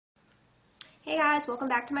Hey guys, welcome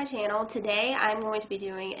back to my channel. Today I'm going to be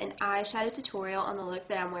doing an eyeshadow tutorial on the look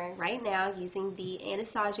that I'm wearing right now using the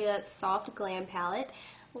Anastasia Soft Glam palette.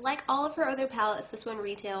 Like all of her other palettes, this one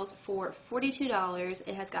retails for $42.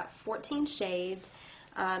 It has got 14 shades.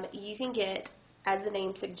 You can get, as the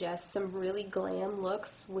name suggests, some really glam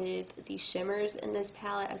looks with the shimmers in this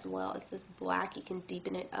palette as well as this black. You can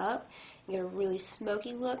deepen it up. You get a really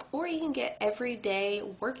smoky look, or you can get everyday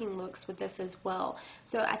working looks with this as well.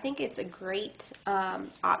 So I think it's a great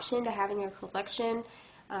option to have in your collection,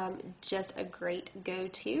 just a great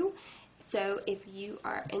go-to. So if you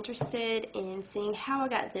are interested in seeing how I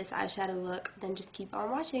got this eyeshadow look, then just keep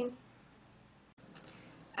on watching.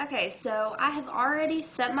 Okay, so I have already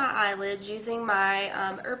set my eyelids using my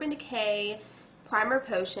Urban Decay Primer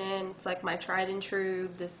Potion. It's like my tried and true.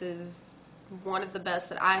 This is one of the best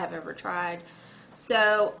that I have ever tried.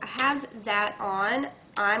 So I have that on.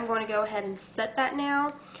 I'm going to go ahead and set that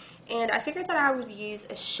now. And I figured that I would use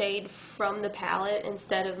a shade from the palette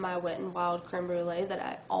instead of my Wet n Wild Creme Brulee that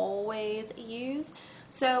I always use.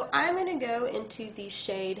 So I'm going to go into the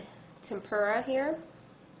shade Tempura here.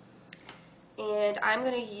 And I'm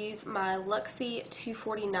going to use my Luxie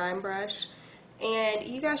 249 brush. And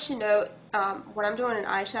you guys should know, when I'm doing an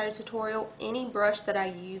eyeshadow tutorial, any brush that I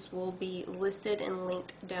use will be listed and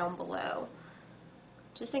linked down below,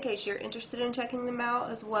 just in case you're interested in checking them out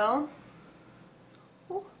as well.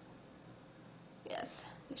 Ooh. Yes,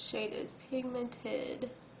 the shade is pigmented.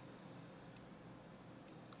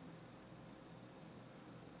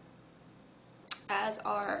 As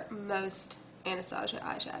are most Anastasia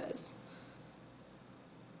eyeshadows.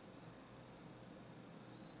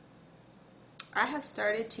 I have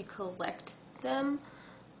started to collect them.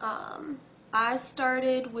 I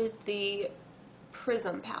started with the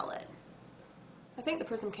Prism palette. I think the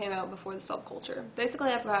Prism came out before the Subculture.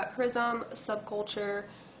 Basically, I've got Prism, Subculture,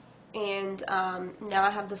 and now I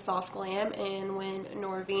have the Soft Glam. And when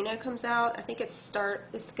Norvina comes out, I think it's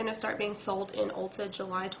going to start being sold in Ulta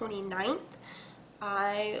July 29th.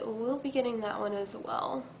 I will be getting that one as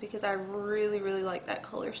well because I really like that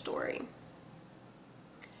color story.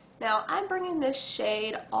 Now, I'm bringing this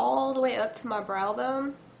shade all the way up to my brow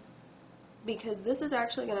bone because this is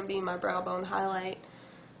actually going to be my brow bone highlight.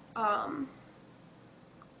 I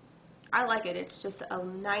like it. It's just a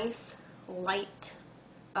nice, light,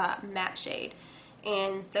 matte shade.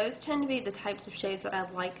 And those tend to be the types of shades that I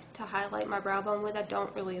like to highlight my brow bone with. I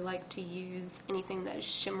don't really like to use anything that is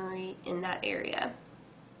shimmery in that area.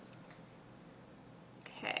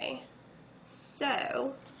 Okay,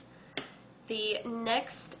 so the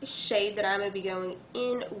next shade that I'm going to be going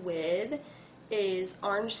in with is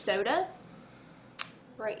Orange Soda,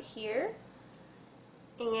 right here.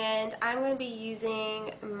 And I'm going to be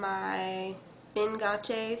using my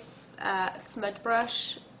Bengay smudge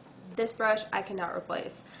brush. This brush I cannot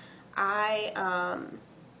replace. It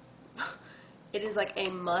is like a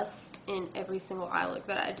must in every single eye look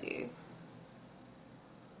that I do.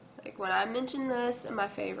 Like when I mentioned this in my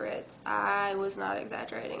favorites, I was not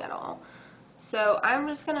exaggerating at all. So I'm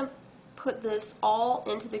just going to put this all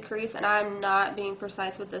into the crease, and I'm not being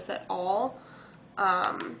precise with this at all.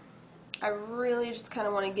 I really just kind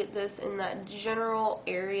of want to get this in that general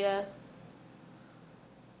area.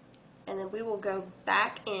 And then we will go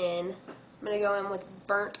back in. I'm going to go in with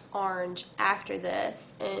burnt orange after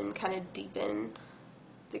this and kind of deepen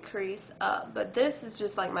the crease up. But this is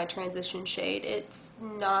just like my transition shade. It's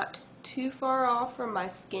not too far off from my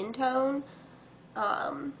skin tone.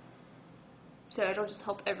 So it'll just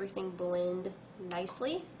help everything blend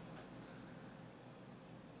nicely.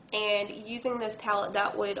 And using this palette,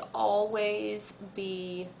 that would always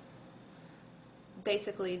be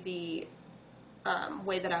basically the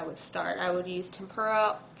way that I would start. I would use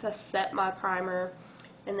Tempura to set my primer,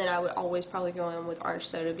 and then I would always probably go in with Orange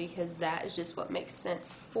Soda because that is just what makes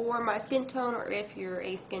sense for my skin tone, or if you're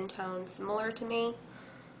a skin tone similar to me.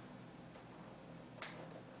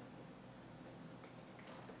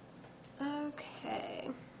 Okay.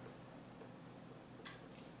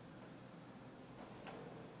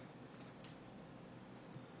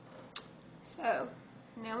 So,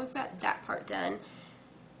 now we've got that part done.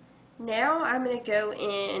 Now I'm going to go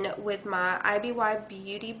in with my IBY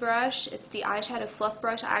Beauty brush. It's the eyeshadow fluff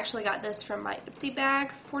brush. I actually got this from my Ipsy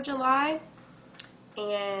bag for July.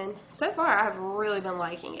 And so far I've really been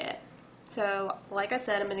liking it. So, like I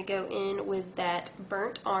said, I'm going to go in with that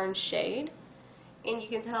burnt orange shade. And you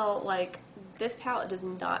can tell, like, this palette does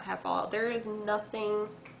not have fallout. There is nothing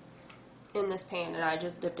in this pan, and I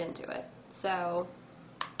just dipped into it. So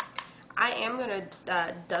I am going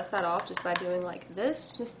to dust that off just by doing like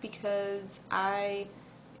this, just because I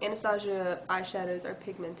Anastasia eyeshadows are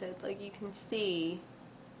pigmented. Like, you can see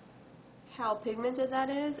how pigmented that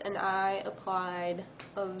is, and I applied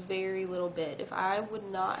a very little bit. If I would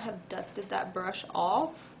not have dusted that brush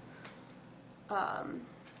off,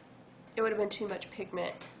 it would have been too much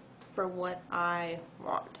pigment for what I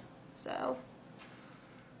want. So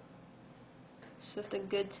it's just a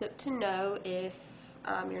good tip to know if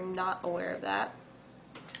you're not aware of that.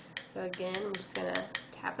 So again, I'm just going to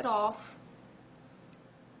tap it off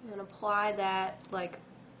and apply that like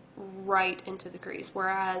right into the crease.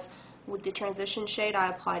 Whereas with the transition shade, I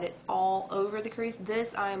applied it all over the crease.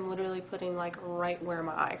 This I am literally putting like right where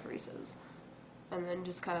my eye crease is, and then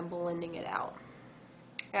just kind of blending it out.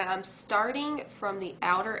 And I'm starting from the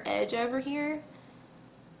outer edge over here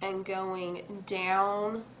and going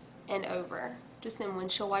down and over, just in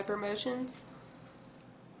windshield wiper motions.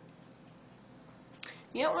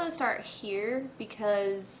 You don't want to start here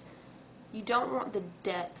because you don't want the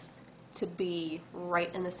depth to be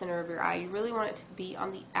right in the center of your eye. You really want it to be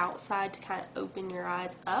on the outside to kind of open your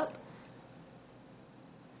eyes up.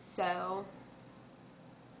 So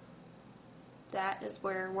that is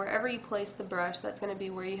wherever you place the brush, that's going to be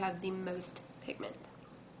where you have the most pigment.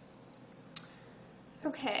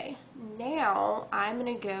 Okay, now I'm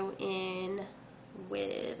going to go in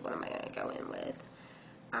with, what am I going to go in with?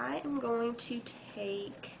 I am going to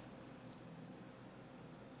take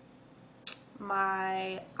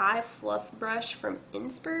my eye fluff brush from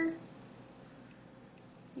Inspire.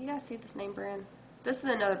 You guys see this name brand? This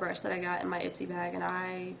is another brush that I got in my Ipsy bag, and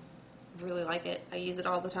I really like it. I use it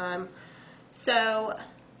all the time. So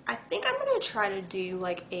I think I'm going to try to do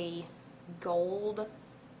like a gold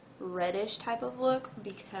reddish type of look,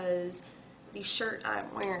 because the shirt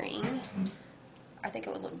I'm wearing, I think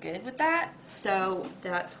it would look good with that. So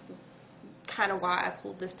that's kind of why I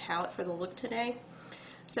pulled this palette for the look today.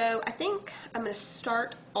 So I think I'm going to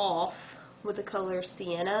start off with the color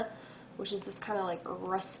Sienna, which is this kind of like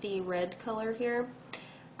rusty red color here.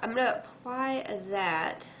 I'm going to apply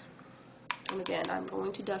that, and again, I'm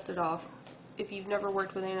going to dust it off. If you've never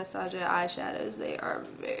worked with Anastasia eyeshadows, they are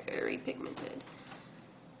very pigmented.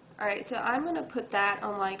 Alright, so I'm going to put that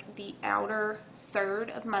on like the outer third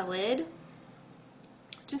of my lid,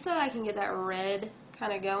 just so I can get that red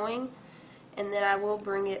kind of going, and then I will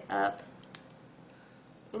bring it up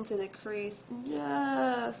into the crease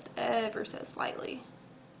just ever so slightly.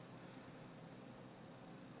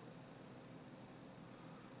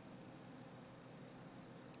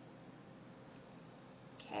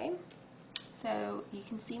 Okay, so you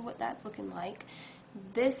can see what that's looking like.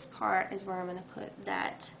 This part is where I'm going to put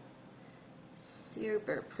that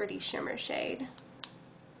super pretty shimmer shade.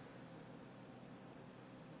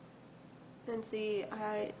 And see,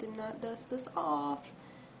 I did not dust this off,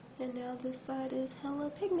 and now this side is hella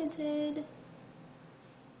pigmented,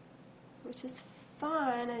 which is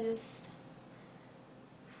fine.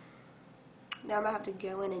 Now I'm going to have to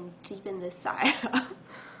go in and deepen this side up.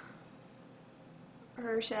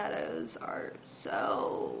 Her shadows are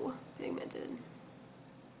so pigmented.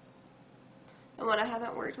 And when I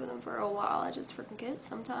haven't worked with them for a while, I just forget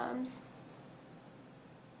sometimes.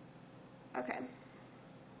 Okay.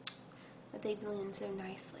 But they blend so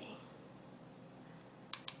nicely.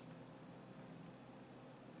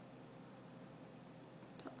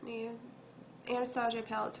 Telling you, Anastasia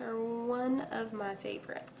palettes are one of my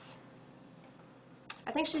favorites.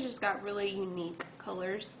 I think she's just got really unique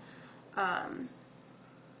colors.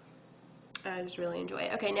 I just really enjoy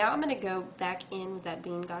it. Okay, now I'm going to go back in with that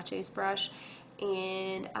Bean Gotchas brush,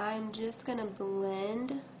 and I'm just going to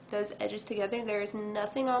blend those edges together. There is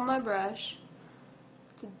nothing on my brush.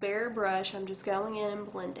 It's a bare brush. I'm just going in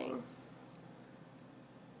and blending.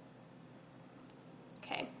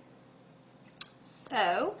 Okay.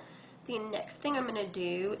 So, the next thing I'm going to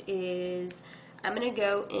do is I'm going to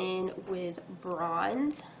go in with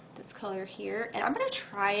bronze, this color here, and I'm going to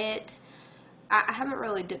try it. I haven't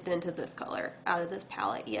really dipped into this color out of this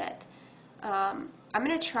palette yet. I'm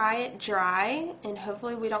going to try it dry, and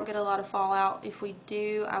hopefully we don't get a lot of fallout. If we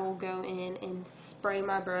do, I will go in and spray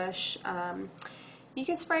my brush. You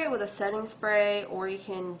can spray it with a setting spray, or you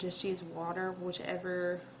can just use water,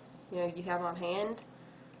 whichever you have on hand.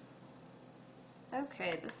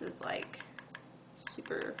 Okay, this is like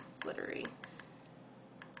super glittery.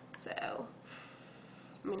 So,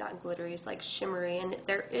 I mean, not glittery, it's like shimmery, and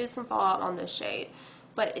there is some fallout on this shade,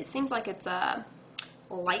 but it seems like it's a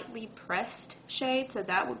lightly pressed shade, so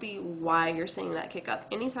that would be why you're seeing that kick up.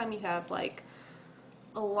 Anytime you have like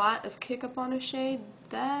a lot of kick up on a shade,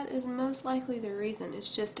 that is most likely the reason.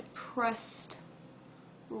 It's just pressed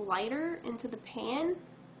lighter into the pan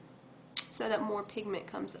so that more pigment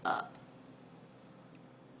comes up.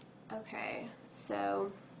 Okay,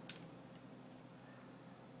 so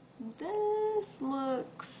this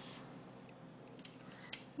looks,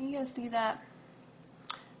 you guys see that?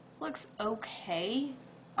 Looks okay.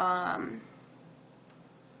 I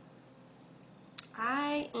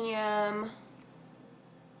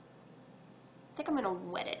think I'm gonna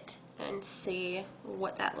wet it and see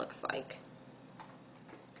what that looks like.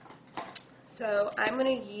 So I'm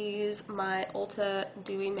gonna use my Ulta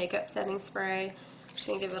Dewy Makeup Setting Spray. Just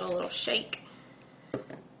gonna give it a little shake.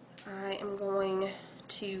 I am going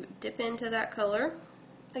to dip into that color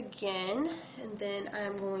again, and then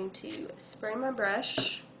I'm going to spray my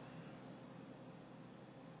brush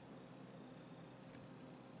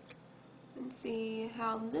and see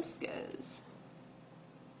how this goes.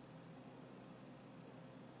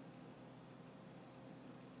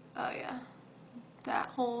 Oh yeah, that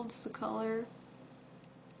holds the color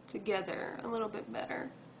together a little bit better.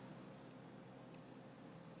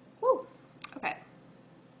 Woo! Okay,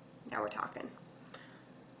 now we're talking.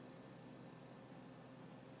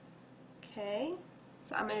 Okay,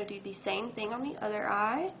 so I'm going to do the same thing on the other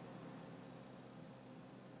eye.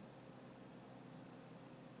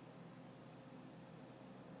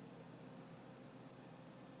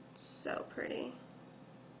 So pretty.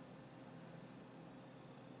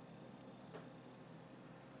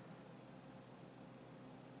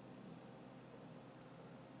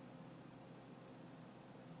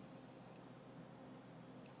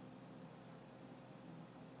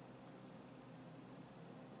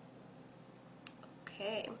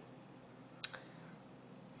 Okay,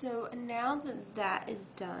 so now that that is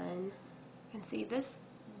done, you can see this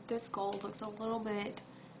gold looks a little bit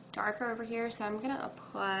darker over here, so I'm going to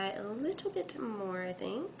apply a little bit more, I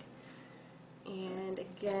think. And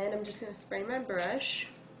again, I'm just going to spray my brush.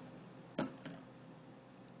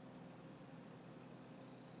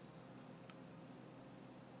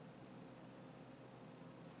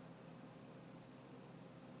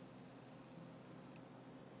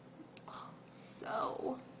 Oh,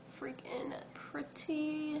 so freaking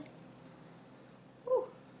pretty. Woo.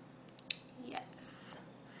 Yes.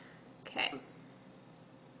 Okay.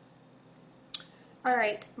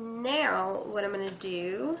 Alright, now what I'm going to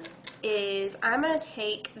do is I'm going to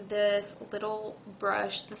take this little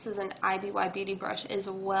brush. This is an IBY Beauty brush as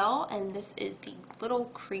well, and this is the little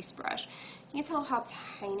crease brush. You can tell how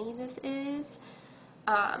tiny this is.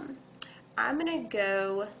 I'm going to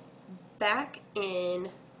go back in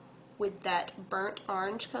with that burnt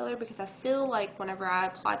orange color because I feel like whenever I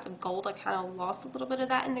applied the gold, I kind of lost a little bit of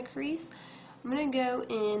that in the crease. I'm going to go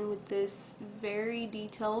in with this very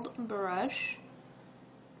detailed brush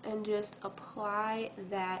and just apply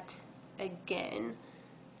that again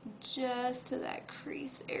just to that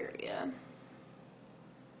crease area.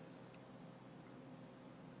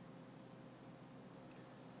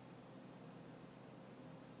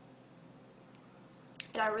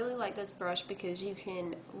 And I really like this brush because you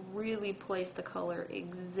can really place the color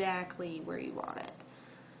exactly where you want it.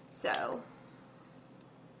 So,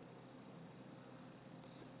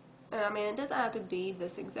 and I mean, it doesn't have to be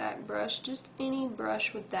this exact brush, just any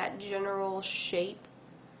brush with that general shape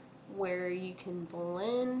where you can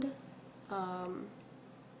blend,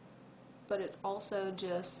 but it's also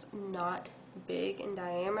just not big in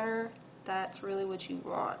diameter. That's really what you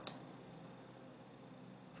want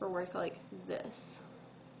for work like this.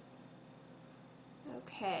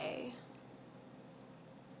 Okay.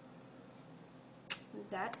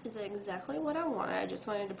 That is exactly what I wanted. I just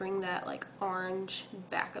wanted to bring that like orange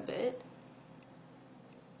back a bit.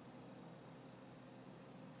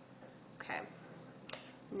 Okay.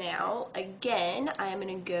 Now, again, I am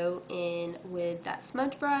going to go in with that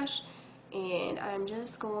smudge brush, and I'm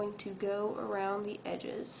just going to go around the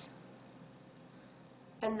edges.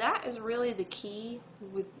 And that is really the key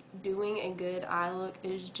with doing a good eye look,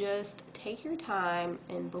 is just take your time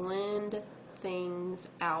and blend things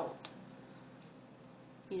out.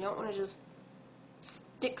 You don't want to just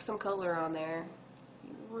stick some color on there.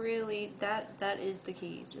 Really, that is the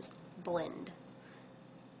key. Just blend.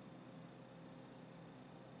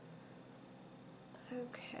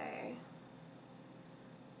 Okay.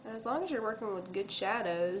 And as long as you're working with good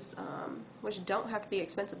shadows, which don't have to be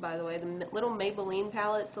expensive, by the way, the little Maybelline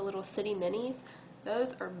palettes, the little City Minis,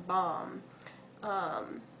 those are bomb.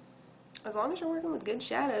 As long as you're working with good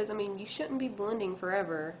shadows, I mean, you shouldn't be blending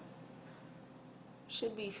forever.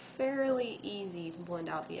 Should be fairly easy to blend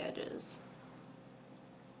out the edges.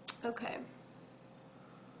 Okay.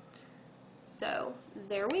 So,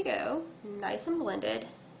 there we go. Nice and blended.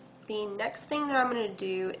 The next thing that I'm going to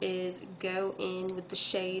do is go in with the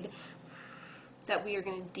shade that we are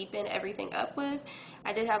going to deepen everything up with.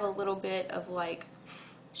 I did have a little bit of like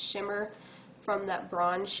shimmer from that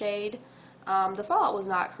bronze shade. The fallout was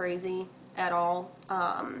not crazy at all,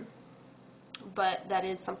 but that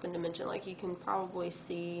is something to mention. Like, you can probably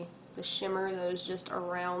see the shimmer that was just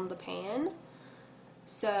around the pan.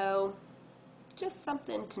 So just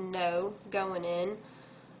something to know going in.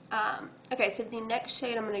 Okay, so the next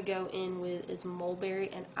shade I'm going to go in with is Mulberry,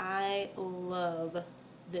 and I love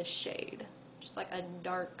this shade. Just like a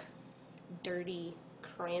dark, dirty,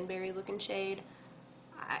 cranberry looking shade.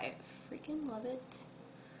 I freaking love it.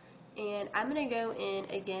 And I'm going to go in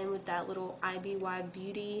again with that little IBY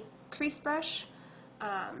Beauty crease brush,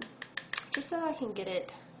 just so I can get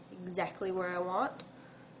it exactly where I want.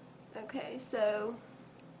 Okay, so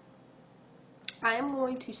I am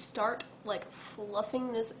going to start like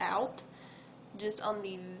fluffing this out just on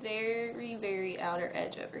the very, very outer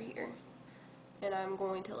edge over here. And I'm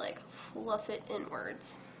going to like fluff it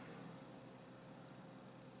inwards.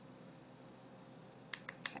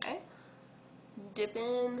 Okay. Dip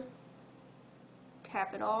in,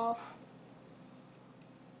 tap it off,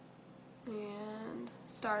 and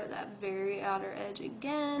start at that very outer edge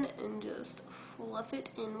again and just fluff it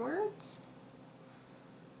inwards.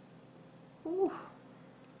 Ooh.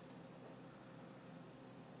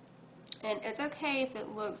 And it's okay if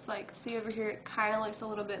it looks like, see over here, it kind of looks a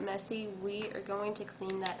little bit messy. We are going to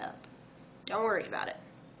clean that up. Don't worry about it.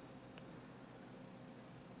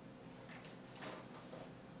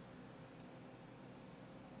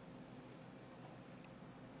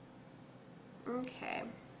 Okay,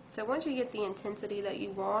 so once you get the intensity that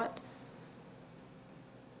you want,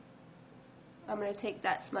 I'm going to take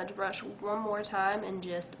that smudge brush one more time and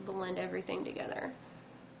just blend everything together.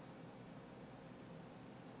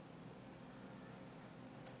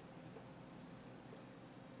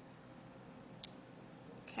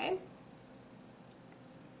 Okay.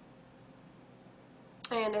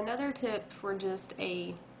 And another tip for just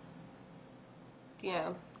a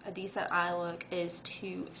decent eye look is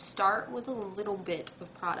to start with a little bit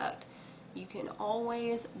of product. You can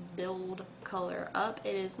always build color up.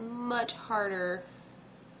 It is much harder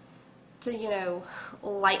to,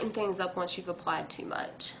 lighten things up once you've applied too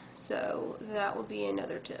much. So that would be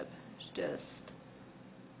another tip. Just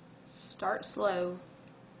start slow,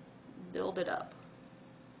 build it up.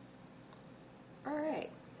 Alright,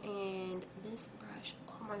 and this brush,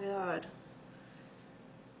 oh my god.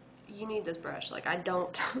 You need this brush. Like, I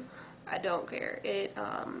don't care. It,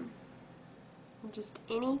 just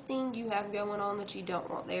anything you have going on that you don't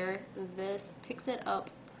want there, this picks it up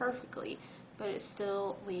perfectly, but it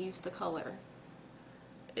still leaves the color.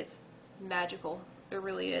 It's magical. It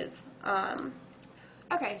really is.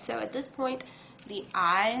 Okay, so at this point, the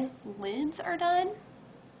eyelids are done.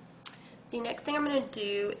 The next thing I'm going to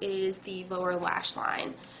do is the lower lash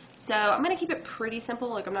line. So I'm going to keep it pretty simple.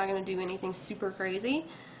 Like, I'm not going to do anything super crazy.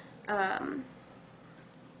 I'm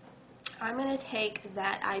going to take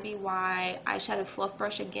that IBY eyeshadow fluff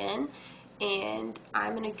brush again, and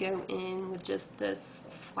I'm going to go in with just this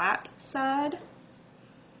flat side.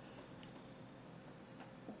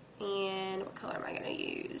 And what color am I going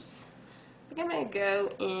to use? I think I'm going to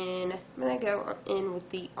go in with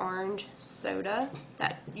the orange soda,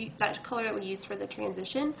 that color that we used for the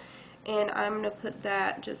transition, and I'm going to put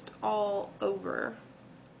that just all over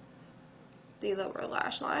the lower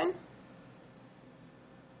lash line.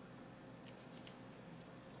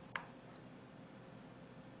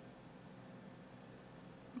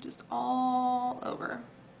 Just all over.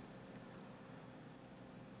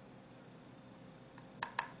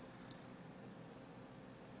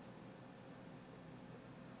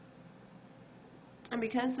 And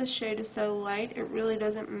because this shade is so light, it really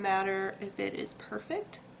doesn't matter if it is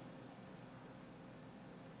perfect.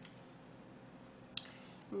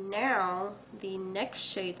 Now, the next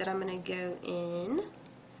shade that I'm going to go in,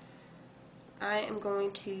 I am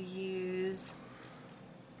going to use,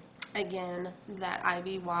 again, that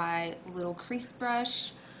IBY little crease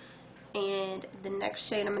brush. And the next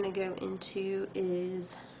shade I'm going to go into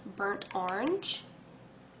is Burnt Orange.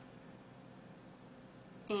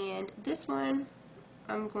 And this one,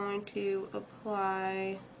 I'm going to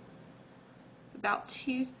apply about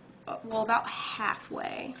about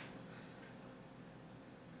halfway.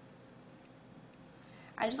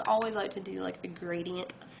 I just always like to do like a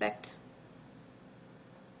gradient effect.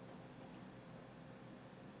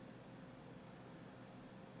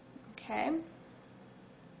 Okay.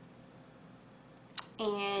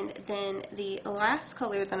 And then the last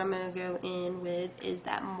color that I'm going to go in with is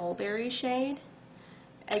that Mulberry shade.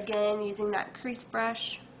 Again, using that crease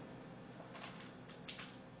brush.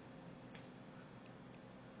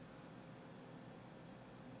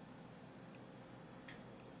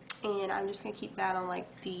 and I'm just going to keep that on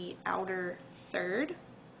like the outer third.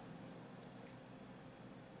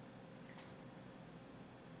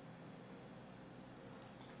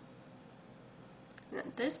 And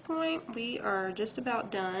at this point, we are just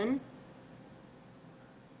about done.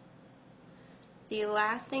 The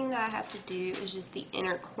last thing that I have to do is just the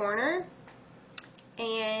inner corner,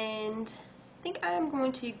 and I think I'm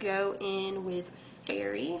going to go in with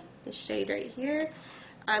Fairy, the shade right here.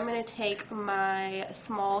 I'm going to take my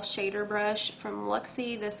small shader brush from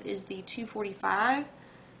Luxie. This is the 245,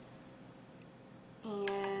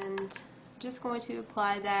 and I'm just going to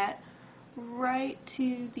apply that right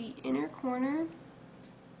to the inner corner.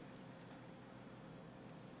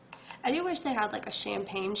 I do wish they had like a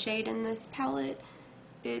champagne shade in this palette.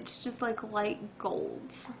 It's just like light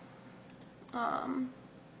golds. So I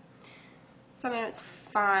mean, it's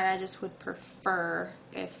fine. I just would prefer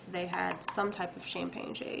if they had some type of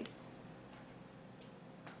champagne shade.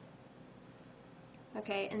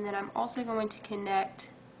 Okay, and then I'm also going to connect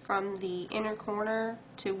from the inner corner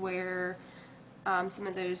to where some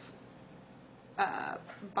of those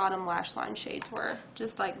bottom lash line shades were.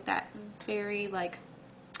 Just like that very like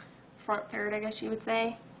front third, I guess you would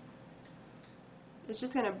say. It's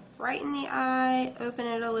just going to brighten the eye, open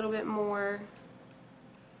it a little bit more.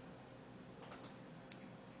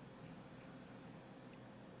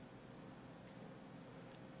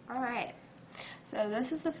 Alright, so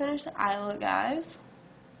this is the finished eye look, guys.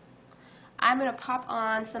 I'm going to pop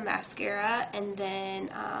on some mascara, and then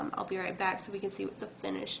I'll be right back so we can see what the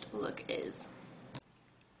finished look is.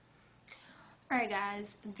 Alright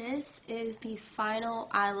guys, this is the final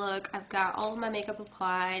eye look. I've got all of my makeup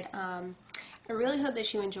applied. I really hope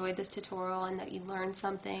that you enjoyed this tutorial and that you learned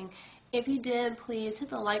something. If you did, please hit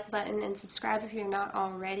the like button and subscribe if you're not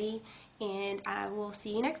already, and I will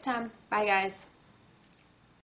see you next time. Bye guys.